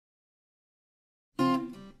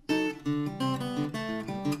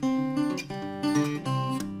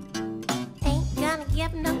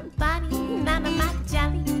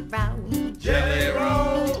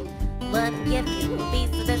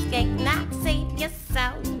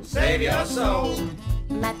save your soul.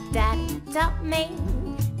 My daddy taught me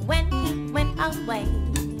when he went away.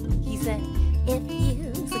 He said, if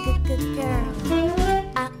you's a good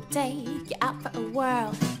girl, I'll take you out for a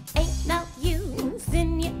whirl. Ain't no use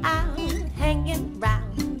in you out hanging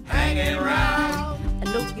round. Hanging round.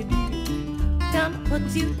 I know you do. Gonna put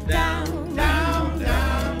you down, down,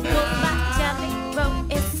 down, down. Cause my jelly roll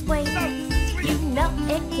is sweet. You know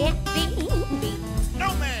it can't be beat.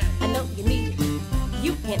 No man. I know you need it.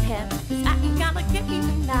 You can't have it. 'Cause I ain't gonna give you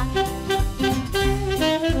nothing.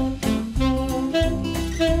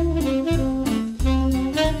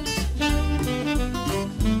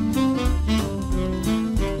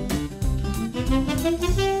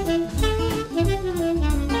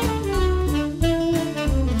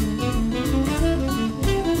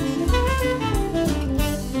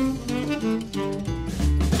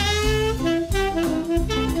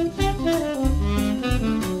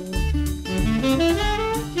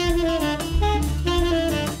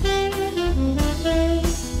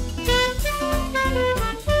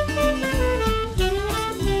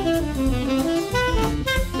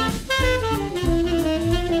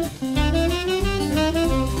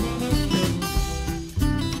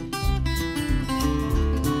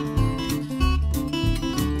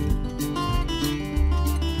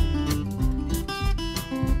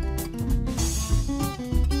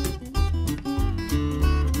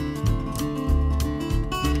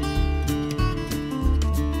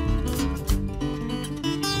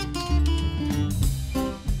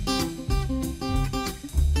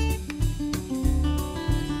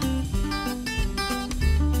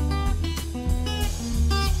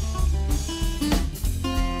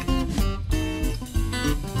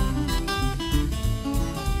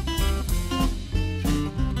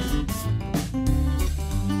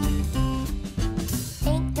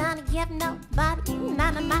 Nobody,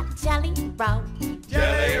 none of my jelly roll.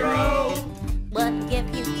 Jelly roll. Wouldn't give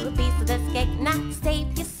you a piece of this cake, not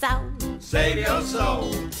save your soul. Save your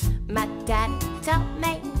soul. My daddy told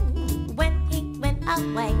me when he went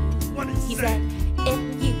away. What did he say? said, if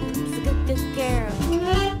you's a good girl,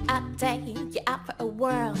 I'll take you out for a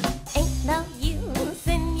whirl. Ain't no use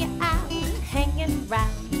in you out hanging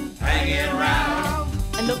round. Hanging round.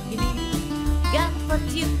 I know you need, gotta put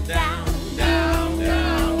you down. Down,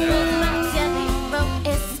 down, down. My jelly roll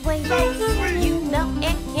is sweet. So sweet. You know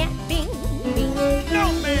it can't be beat.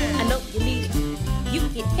 No man. I know you need it. You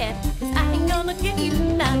can have it, 'cause I ain't gonna give you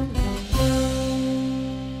nothing.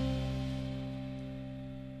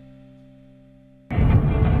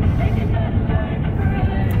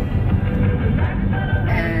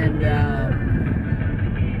 And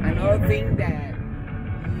another thing that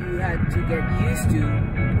you had to get used to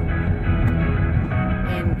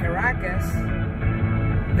in Caracas,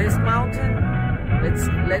 this mountain,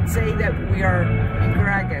 let's say that we are in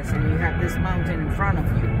Caracas and you have this mountain in front of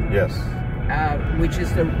you. Yes. Which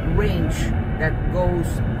is the range that goes,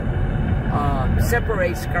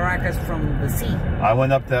 separates Caracas from the sea. I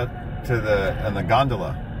went up that to the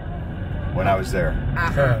gondola when I was there.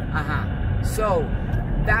 So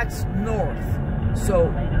that's north. So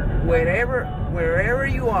wherever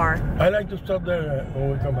you are. I like to stop there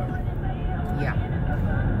when we come back. Yeah.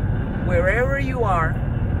 Wherever you are,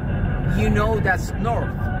 you know that's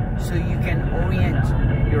north, so you can orient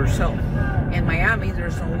yourself. In Miami,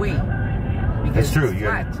 there's no way. Because It's true. it's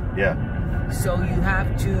flat. Yeah. So you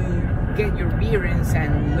have to get your bearings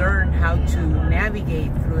and learn how to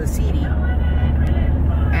navigate through the city.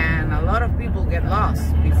 And a lot of people get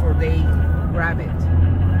lost before they grab it.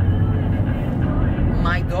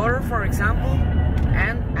 My daughter, for example,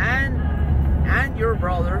 and your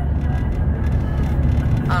brother,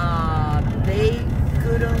 they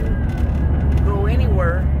couldn't go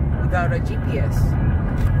anywhere without a GPS.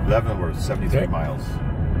 Leavenworth, 73 Okay. miles.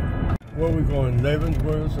 Where are we going?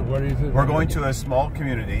 Leavenworth, or what is it? We're going to a small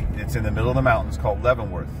community. It's in the middle of the mountains called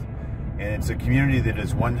Leavenworth. And it's a community that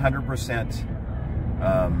is 100%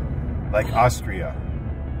 like Austria.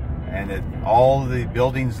 And all the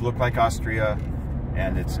buildings look like Austria.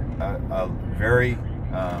 And it's a very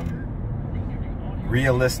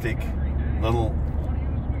realistic little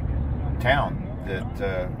town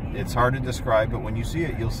that it's hard to describe, but when you see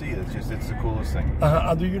it, you'll see it. It's the coolest thing.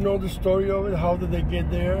 Do you know the story of it? How did they get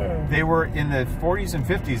there? They were in the 40s and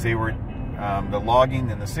 50s. They were the logging.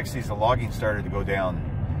 In the 60s, the logging started to go down,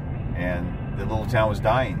 and the little town was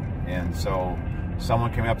dying. And so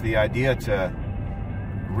someone came up with the idea to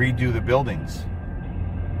redo the buildings.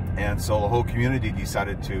 And so the whole community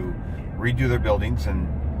decided to redo their buildings, and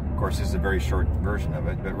of course this is a very short version of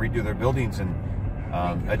it, but redo their buildings and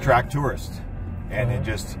attract tourists. And it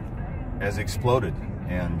just has exploded.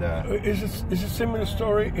 And It's a similar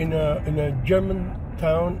story in a German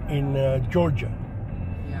town in Georgia.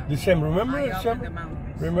 Yeah. The same. Remember? High up Sam? in the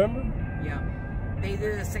mountains. Remember? Yeah. They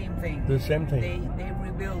did the same thing. The same thing. They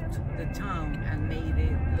rebuilt the town and made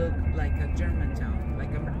it look like a German town,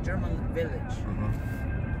 like a German village.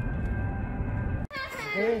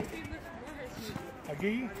 Okay.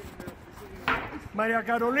 Aquí. María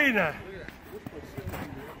Carolina.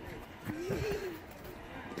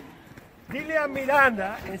 Dile a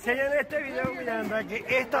Miranda, enseña en este video a Miranda que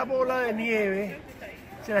esta bola de nieve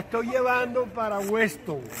se la estoy llevando para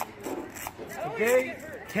Weston. Okay?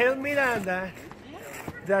 Tell Miranda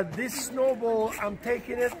that this snowball, I'm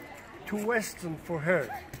taking it to Weston for her.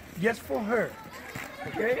 Just for her.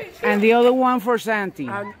 Okay? And the other one for Santi.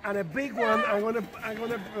 And a big one, I'm gonna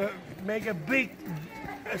make a big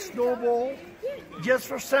snowball just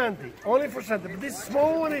for Sandy, only for Sandy. But this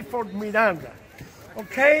small one is for Miranda.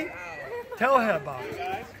 Okay? Tell her about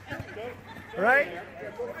it. All right?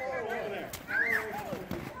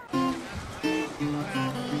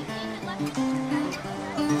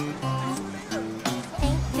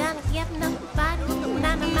 Ain't gonna give nobody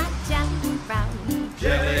none of my jelly roll.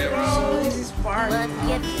 Jelly roll. This is part But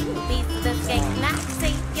give you a piece of the cake and I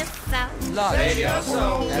save your soul. Save your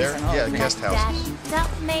soul. There, yeah, guest house. Daddy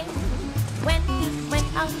told me when he went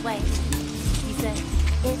away, he said,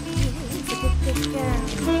 if you're a good girl,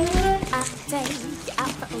 I'll take you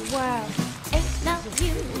out for a whirl. Ain't no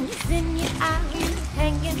use in you out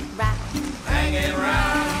hanging round. Hanging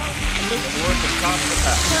round. We're at the top of the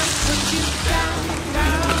pack. Come put you down,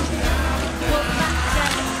 down. Well, my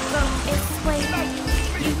jelly roll is sweet.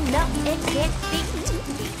 You know it can't be